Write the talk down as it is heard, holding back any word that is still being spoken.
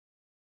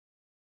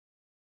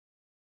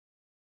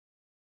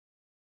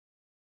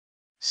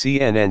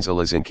CNN's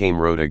Alisyn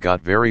Camerota got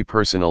very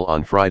personal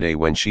on Friday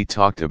when she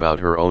talked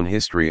about her own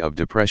history of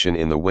depression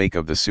in the wake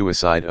of the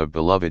suicide of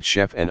beloved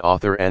chef and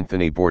author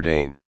Anthony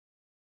Bourdain.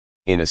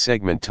 In a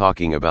segment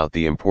talking about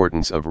the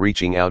importance of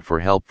reaching out for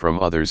help from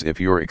others if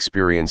you're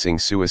experiencing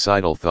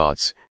suicidal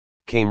thoughts,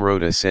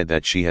 Camerota said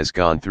that she has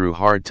gone through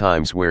hard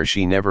times where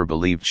she never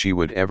believed she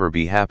would ever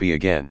be happy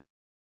again.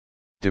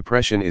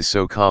 Depression is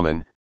so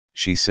common,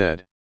 she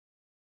said.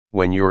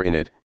 When you're in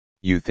it,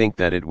 you think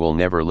that it will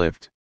never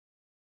lift.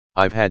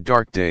 I've had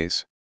dark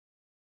days.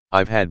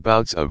 I've had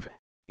bouts of,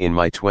 in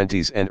my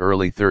 20s and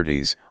early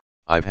 30s,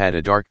 I've had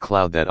a dark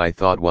cloud that I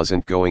thought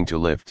wasn't going to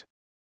lift.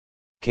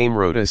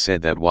 Camerota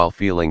said that while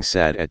feeling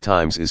sad at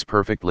times is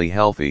perfectly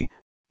healthy,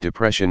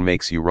 depression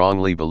makes you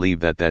wrongly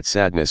believe that that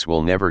sadness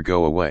will never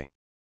go away.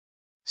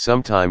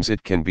 Sometimes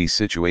it can be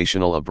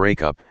situational, a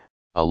breakup,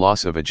 a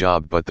loss of a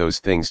job, but those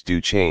things do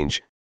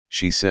change,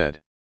 she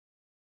said.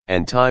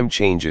 And time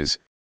changes,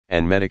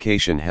 and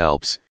medication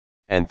helps,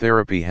 and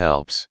therapy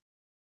helps.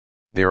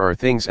 There are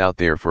things out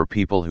there for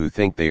people who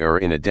think they are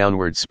in a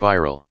downward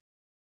spiral.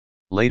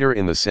 Later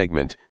in the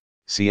segment,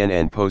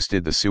 CNN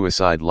posted the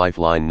suicide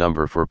lifeline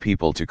number for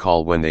people to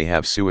call when they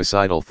have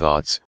suicidal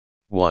thoughts: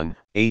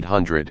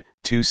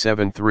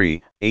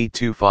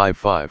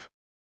 1-800-273-8255.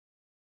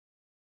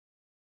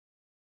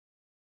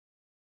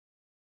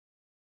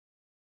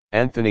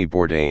 Anthony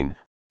Bourdain,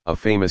 a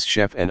famous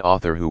chef and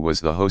author who was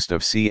the host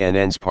of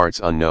CNN's Parts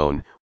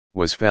Unknown,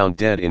 was found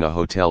dead in a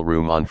hotel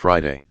room on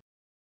Friday.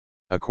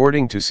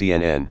 According to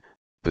CNN,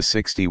 the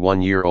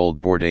 61-year-old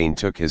Bourdain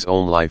took his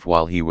own life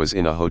while he was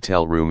in a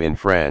hotel room in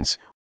France,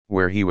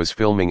 where he was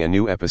filming a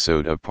new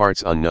episode of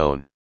Parts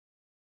Unknown.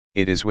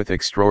 It is with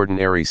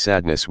extraordinary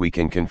sadness we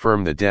can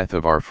confirm the death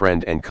of our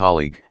friend and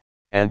colleague,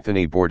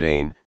 Anthony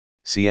Bourdain,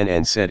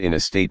 CNN said in a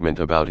statement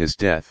about his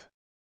death.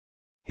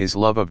 His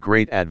love of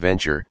great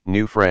adventure,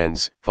 new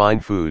friends, fine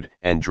food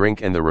and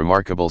drink, and the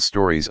remarkable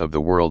stories of the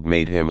world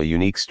made him a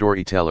unique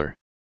storyteller.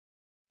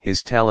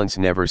 His talents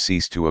never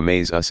cease to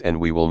amaze us, and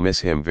we will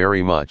miss him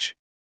very much.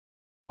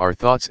 Our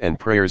thoughts and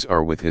prayers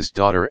are with his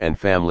daughter and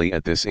family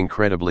at this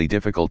incredibly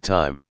difficult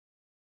time.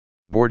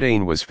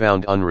 Bourdain was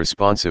found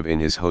unresponsive in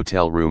his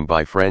hotel room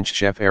by French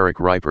chef Eric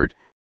Ripert,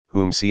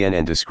 whom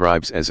CNN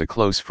describes as a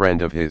close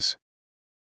friend of his.